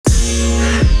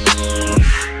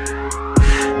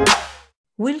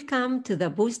Welcome to the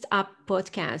Boost Up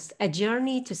podcast, a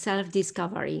journey to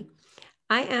self-discovery.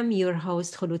 I am your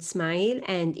host, Khulud Smail,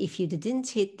 and if you didn't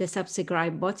hit the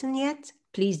subscribe button yet,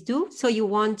 please do so you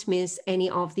won't miss any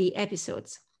of the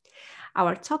episodes.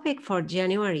 Our topic for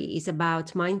January is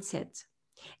about mindset.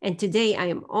 And today I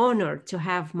am honored to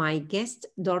have my guest,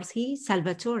 Dorothy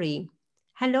Salvatori.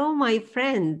 Hello, my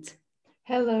friend.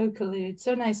 Hello, Khalid.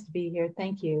 So nice to be here.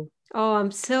 Thank you. Oh,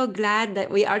 I'm so glad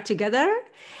that we are together.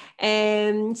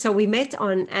 So we met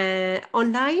on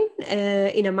online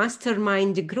in a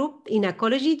mastermind group in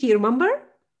ecology. Do you remember?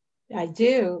 I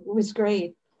do. It was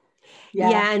great.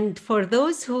 Yeah, and for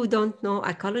those who don't know,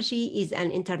 Ecology is an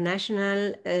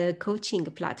international coaching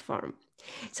platform.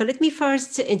 So let me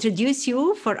first introduce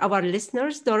you for our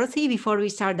listeners, Dorothy, before we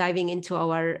start diving into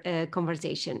our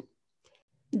conversation.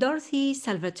 Dorothy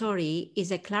Salvatori is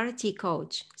a clarity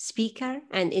coach, speaker,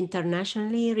 and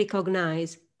internationally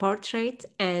recognized portrait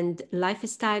and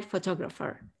lifestyle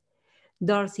photographer.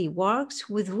 Dorothy works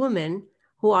with women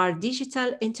who are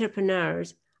digital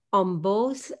entrepreneurs on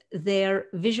both their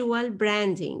visual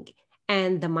branding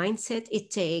and the mindset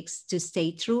it takes to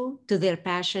stay true to their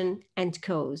passion and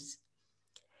cause.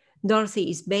 Dorothy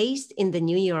is based in the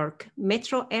New York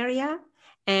metro area,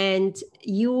 and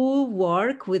you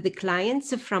work with the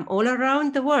clients from all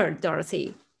around the world,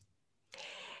 Dorothy.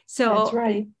 That's So,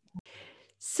 right.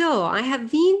 so I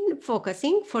have been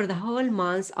focusing for the whole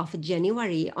month of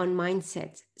January on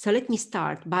mindset. So let me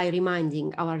start by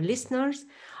reminding our listeners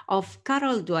of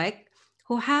Carol Dweck,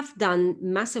 who have done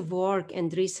massive work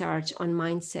and research on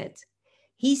mindset.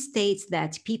 He states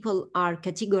that people are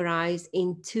categorized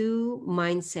in two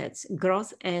mindsets,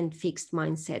 growth and fixed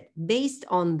mindset, based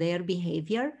on their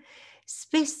behavior,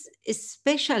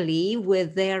 especially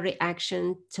with their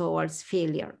reaction towards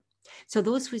failure. So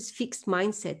those with fixed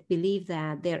mindset believe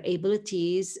that their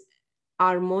abilities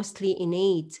are mostly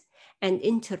innate and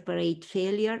interpret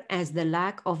failure as the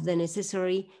lack of the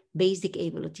necessary basic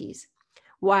abilities,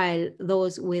 while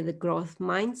those with a growth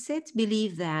mindset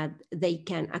believe that they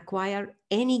can acquire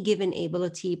any given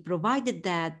ability provided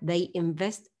that they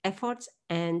invest efforts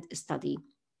and study.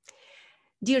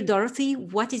 Dear Dorothy,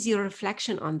 what is your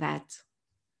reflection on that?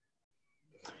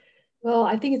 Well,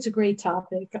 I think it's a great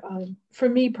topic. For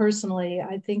me personally,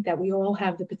 I think that we all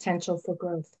have the potential for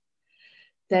growth,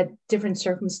 that different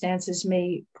circumstances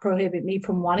may prohibit me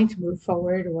from wanting to move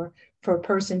forward or for a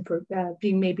person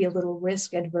being maybe a little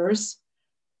risk adverse,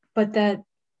 but that,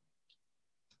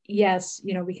 yes,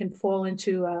 we can fall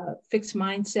into a fixed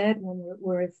mindset when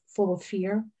we're full of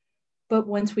fear. But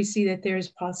once we see that there's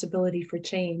possibility for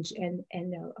change and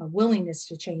a willingness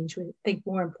to change, we think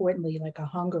more importantly, like a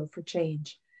hunger for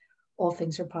change, all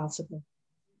things are possible.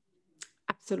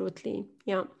 Absolutely.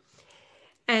 Yeah.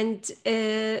 And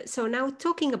so now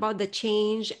talking about the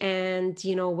change and,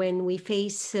 when we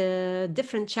face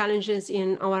different challenges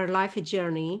in our life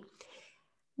journey,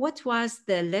 what was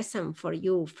the lesson for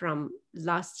you from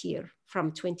last year,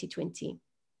 from 2020?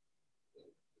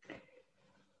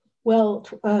 Well,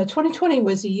 2020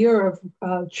 was a year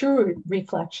of true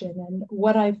reflection. And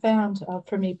what I found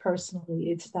for me personally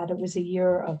is that it was a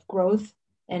year of growth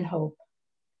and hope,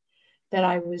 that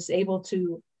I was able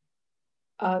to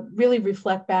really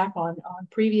reflect back on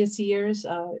previous years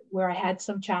where I had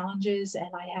some challenges and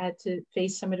I had to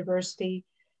face some adversity.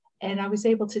 And I was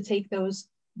able to take those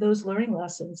learning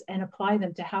lessons and apply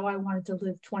them to how I wanted to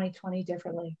live 2020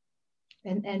 differently.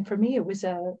 And for me, it was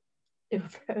a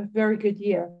very good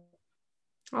year.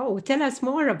 Oh, tell us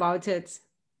more about it.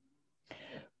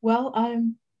 Well,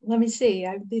 let me see.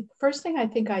 The first thing I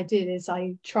think I did is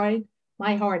I tried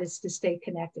my hardest to stay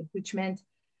connected, which meant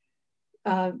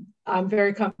I'm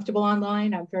very comfortable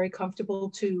online. I'm very comfortable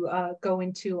to go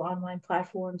into online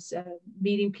platforms,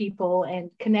 meeting people and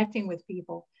connecting with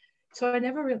people. So I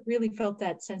never really felt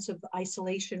that sense of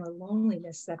isolation or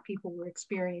loneliness that people were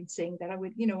experiencing. That I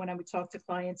would, when I would talk to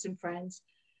clients and friends,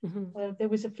 Mhm. there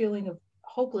was a feeling of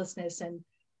hopelessness and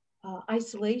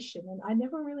isolation, and I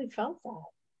never really felt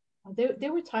that.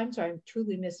 There were times where I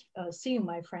truly missed seeing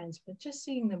my friends, but just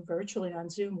seeing them virtually on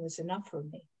Zoom was enough for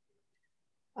me.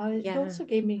 It Yeah. also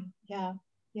gave me, yeah,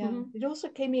 yeah. Mhm. It also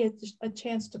gave me a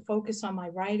chance to focus on my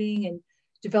writing and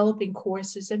developing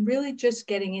courses and really just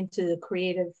getting into the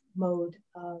creative mode.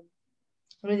 I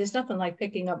mean, there's nothing like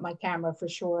picking up my camera for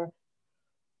sure,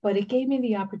 but it gave me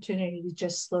the opportunity to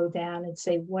just slow down and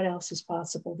say, what else is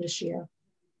possible this year?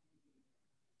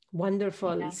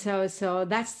 Wonderful. Yeah. So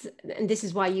and this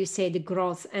is why you say the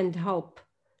growth and hope.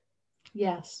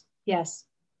 Yes, yes.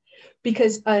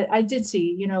 Because I did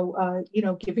see,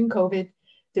 given COVID,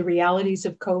 the realities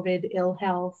of COVID, ill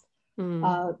health,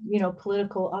 Mm.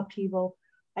 political upheaval.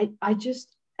 I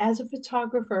just, as a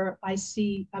photographer, I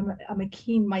see, I'm a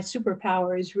keen, my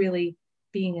superpower is really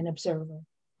being an observer.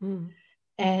 Mm.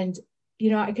 And,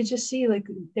 I could just see like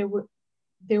there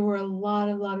were a lot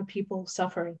of people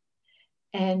suffering.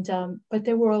 And, but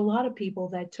there were a lot of people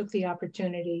that took the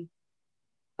opportunity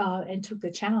and took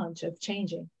the challenge of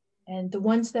changing. And the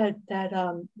ones that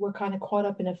were kind of caught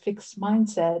up in a fixed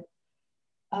mindset,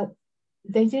 uh,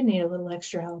 they did need a little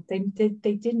extra help. They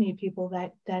did need people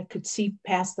that could see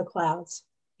past the clouds,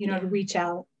 to Yeah. reach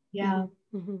out. Yeah, yeah,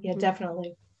 Mm-hmm.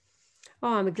 definitely.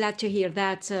 Oh, I'm glad to hear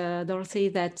that, Dorothy,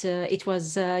 that it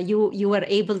was you were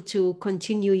able to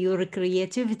continue your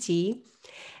creativity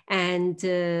and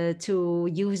to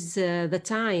use the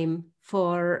time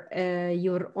for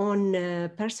your own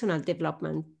personal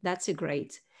development. That's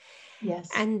great. Yes.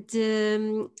 And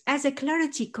as a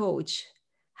clarity coach,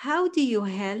 how do you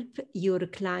help your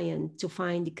client to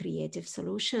find creative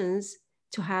solutions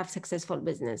to have successful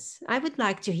business? I would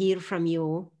like to hear from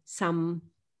you some,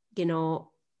 you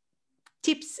know,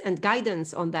 tips and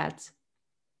guidance on that.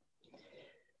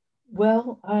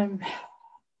 Well,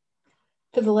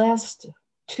 for the last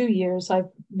 2 years,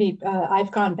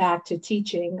 I've gone back to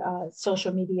teaching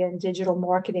social media and digital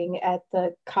marketing at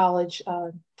the college,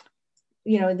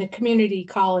 in the community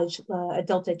college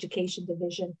adult education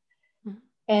division. Mhm.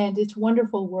 And it's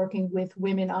wonderful working with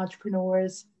women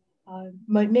entrepreneurs.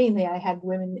 Mainly, I had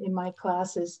women in my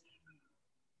classes,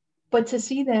 but to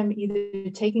see them either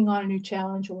taking on a new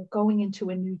challenge or going into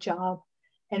a new job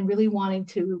and really wanting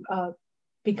to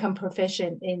become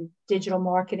proficient in digital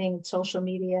marketing and social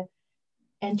media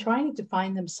and trying to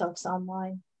find themselves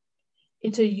online.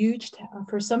 It's a huge,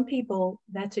 for some people,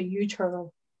 that's a huge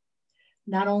hurdle.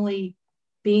 Not only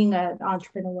being an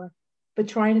entrepreneur, but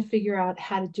trying to figure out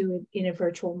how to do it in a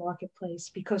virtual marketplace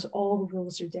because all the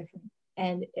rules are different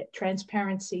and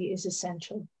transparency is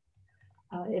essential.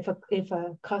 If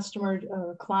a customer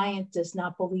or a client does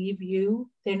not believe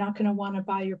you, they're not going to want to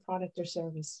buy your product or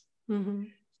service. Mm-hmm.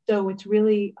 So it's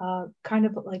really kind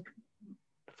of like,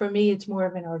 for me, it's more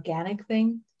of an organic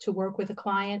thing to work with a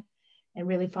client and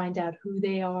really find out who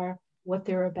they are, what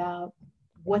they're about,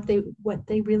 what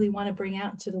they really want to bring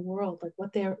out into the world, like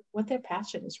what their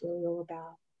passion is really all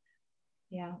about.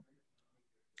 Yeah.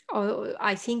 Oh,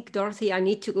 I think, Dorothy, I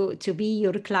need to go to be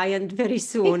your client very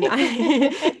soon.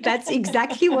 That's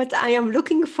exactly what I am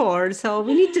looking for. So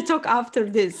we need to talk after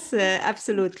this.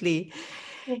 Absolutely.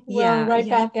 Well, Yeah, yeah. right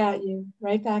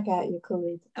back at you,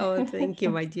 Khalid. Oh, thank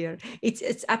you, my dear.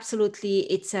 It's absolutely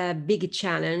it's a big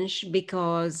challenge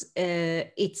because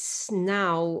it's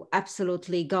now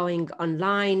absolutely going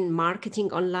online,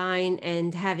 marketing online,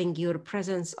 and having your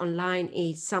presence online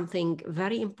is something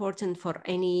very important for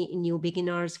any new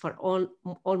beginners, for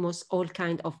almost all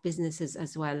kind of businesses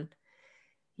as well.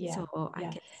 Yeah, So I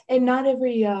yeah. can. And not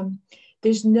every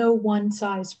there's no one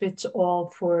size fits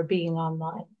all for being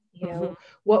online. Mhm.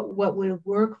 What would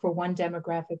work for one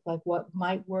demographic, like what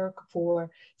might work for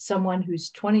someone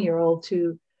who's 20-year-old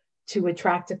to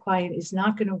attract a client is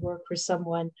not going to work for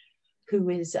someone who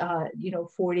is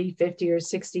 40, 50, or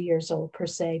 60 years old per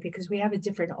se, because we have a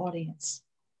different audience.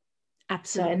 So,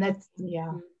 Absolutely. and that's,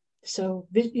 yeah. So,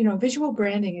 visual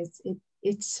branding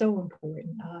it's so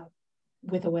important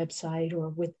with a website or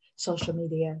with social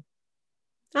media.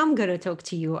 I'm gonna talk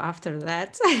to you after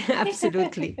that.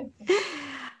 Absolutely.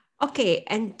 Okay,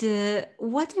 and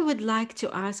what I would like to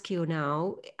ask you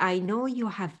now, I know you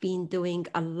have been doing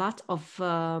a lot of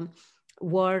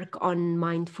work on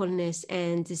mindfulness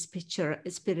and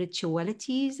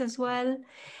spiritualities as well.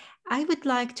 I would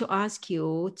like to ask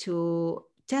you to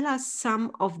tell us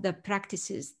some of the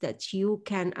practices that you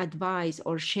can advise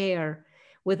or share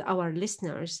with our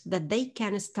listeners that they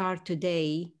can start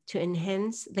today to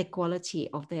enhance the quality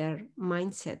of their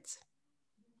mindset.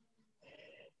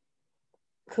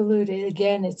 Colluded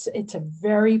again, it's a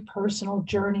very personal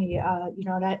journey.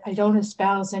 And I don't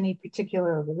espouse any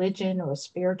particular religion or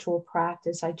spiritual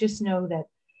practice. I just know that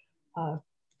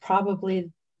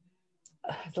probably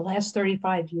the last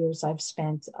 35 years I've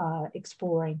spent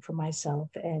exploring for myself,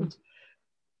 and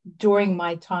during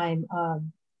my time,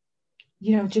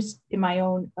 just in my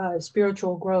own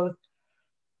spiritual growth,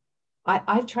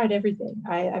 I've tried everything.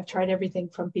 I've tried everything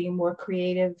from being more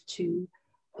creative to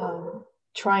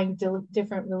trying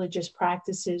different religious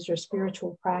practices or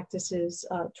spiritual practices,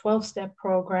 12-step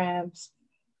programs,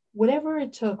 whatever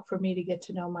it took for me to get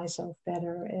to know myself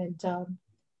better. And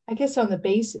I guess on the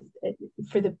basic,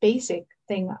 for the basic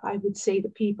thing, I would say to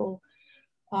people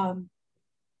um,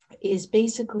 is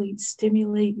basically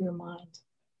stimulate your mind,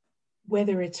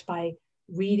 whether it's by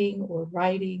reading or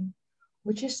writing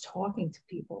or just talking to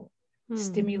people.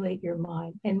 stimulate your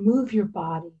mind, and move your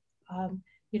body.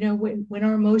 When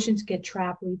our emotions get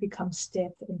trapped, we become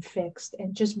stiff and fixed,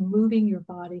 and just moving your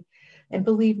body. And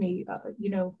believe me,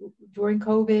 during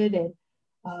COVID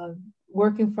and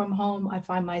working from home, I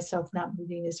find myself not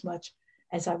moving as much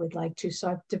as I would like to. So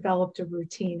I've developed a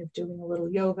routine of doing a little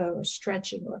yoga or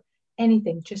stretching or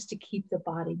anything just to keep the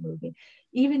body moving.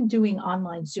 Even doing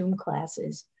online Zoom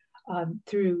classes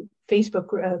through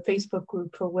Facebook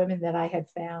group for women that I had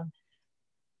found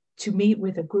to meet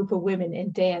with a group of women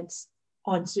and dance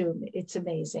on Zoom. It's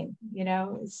amazing.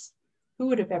 Who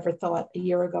would have ever thought a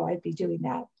year ago I'd be doing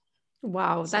that?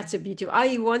 Wow, that's a beautiful.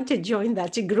 I want to join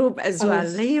that group as well.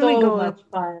 Here we go. So much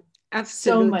fun.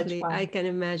 Absolutely, so much fun. I can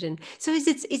imagine. So is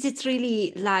it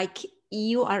really like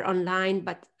you are online,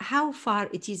 but how far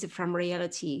it is from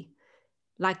reality?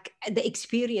 Like the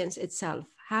experience itself.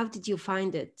 How did you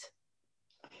find it?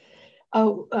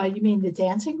 Oh, you mean the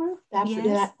dancing group?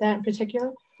 Yes. That in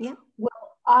particular? Yeah. Well,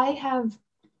 I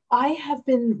have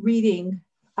been reading.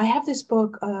 I have this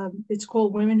book. It's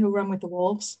called Women Who Run with the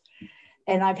Wolves.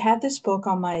 And I've had this book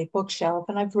on my bookshelf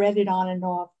and I've read it on and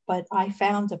off, but I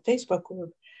found a Facebook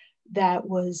group that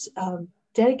was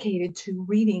dedicated to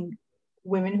reading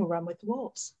Women Who Run with the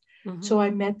Wolves. Mm-hmm. So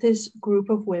I met this group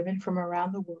of women from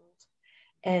around the world,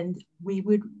 and we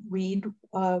would read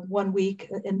 1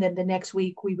 week, and then the next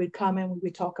week we would come and we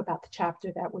would talk about the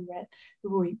chapter that we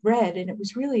read, and it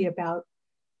was really about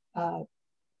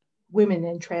women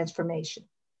in transformation.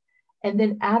 And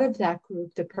then out of that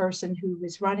group, the person who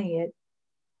was running it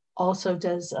also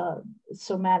does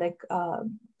somatic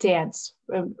dance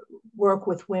work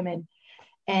with women.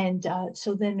 And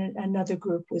so then another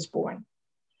group was born.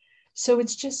 So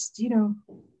it's just,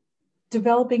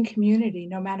 developing community,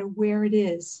 no matter where it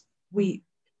is, we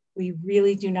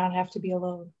really do not have to be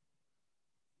alone.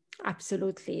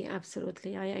 Absolutely.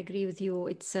 Absolutely. I agree with you.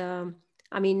 It's, the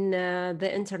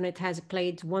internet has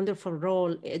played a wonderful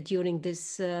role during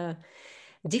this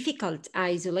difficult,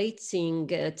 isolating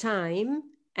time,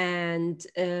 and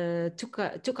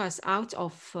took us out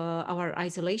of our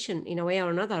isolation in a way or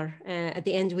another. At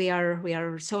the end, we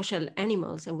are social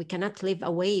animals, and we cannot live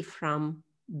away from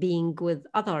being with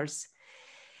others.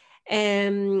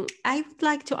 I would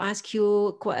like to ask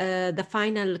you the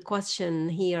final question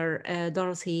here,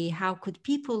 Dorothy. How could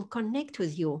people connect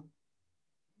with you?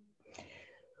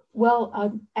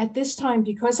 Well, at this time,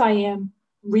 because I am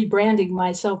rebranding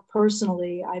myself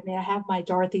personally, I have my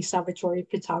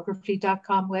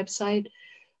DorothySalvatorePhotography.com website,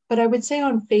 but I would say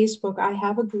on Facebook, I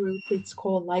have a group. It's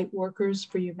called Light Workers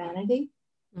for Humanity,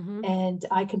 mm-hmm. and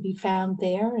I can be found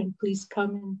there, and please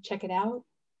come and check it out.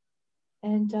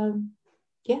 And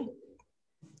yeah.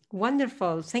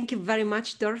 Wonderful. Thank you very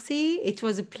much, Dorothy. It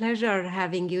was a pleasure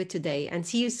having you today, and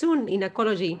see you soon in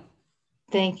Ecology.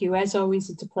 Thank you. As always,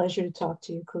 it's a pleasure to talk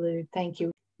to you, Khulud. Thank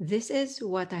you. This is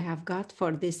what I have got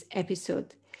for this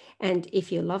episode. And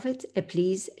if you love it,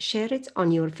 please share it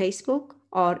on your Facebook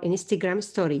or Instagram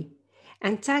story.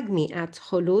 And tag me at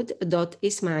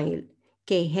khulud.ismail,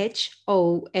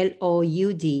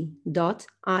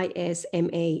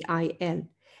 KHOLOUD.ISMAIL.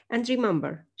 And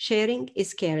remember, sharing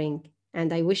is caring.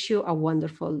 And I wish you a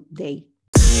wonderful day.